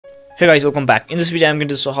Hey guys, welcome back. In this video I'm going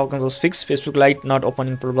to show how can just fix Facebook Lite not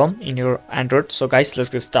opening problem in your Android. So guys, let's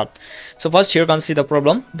get started. So first here you can see the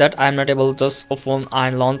problem that I'm not able to just open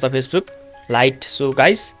and launch the Facebook Lite. So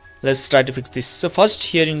guys, let's try to fix this. So first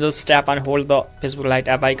here you just tap and hold the Facebook Lite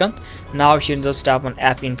app icon. Now here you just tap on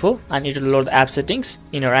app info and it will load the app settings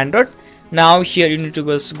in your Android. Now here you need to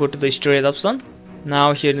go to the storage option.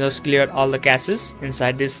 Now here you just clear all the caches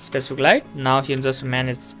inside this Facebook Lite. Now here you just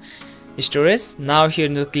manage storage. Now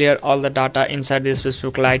here you clear all the data inside this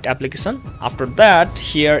Facebook Lite application. After that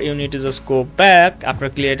here you need to just go back after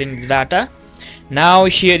clearing the data. Now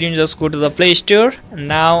here you just go to the Play Store.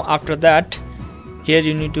 Now after that here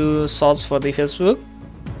you need to search for the Facebook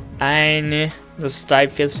and just type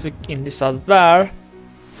Facebook in the search bar.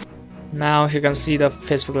 Now you can see the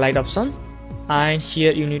Facebook Lite option and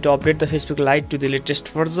here you need to update the Facebook Lite to the latest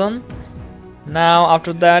version. Now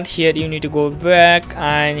after that here you need to go back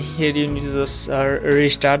and here you need to just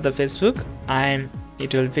restart the Facebook and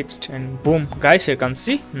it will fix, and boom guys, you can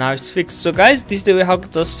see now it's fixed. So guys, this is the way how to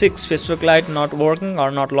just fix Facebook Lite not working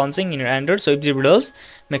or not launching in your Android. So if the video does,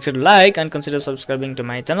 make sure to like and consider subscribing to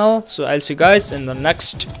my channel. So I'll see you guys in the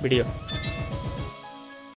next video.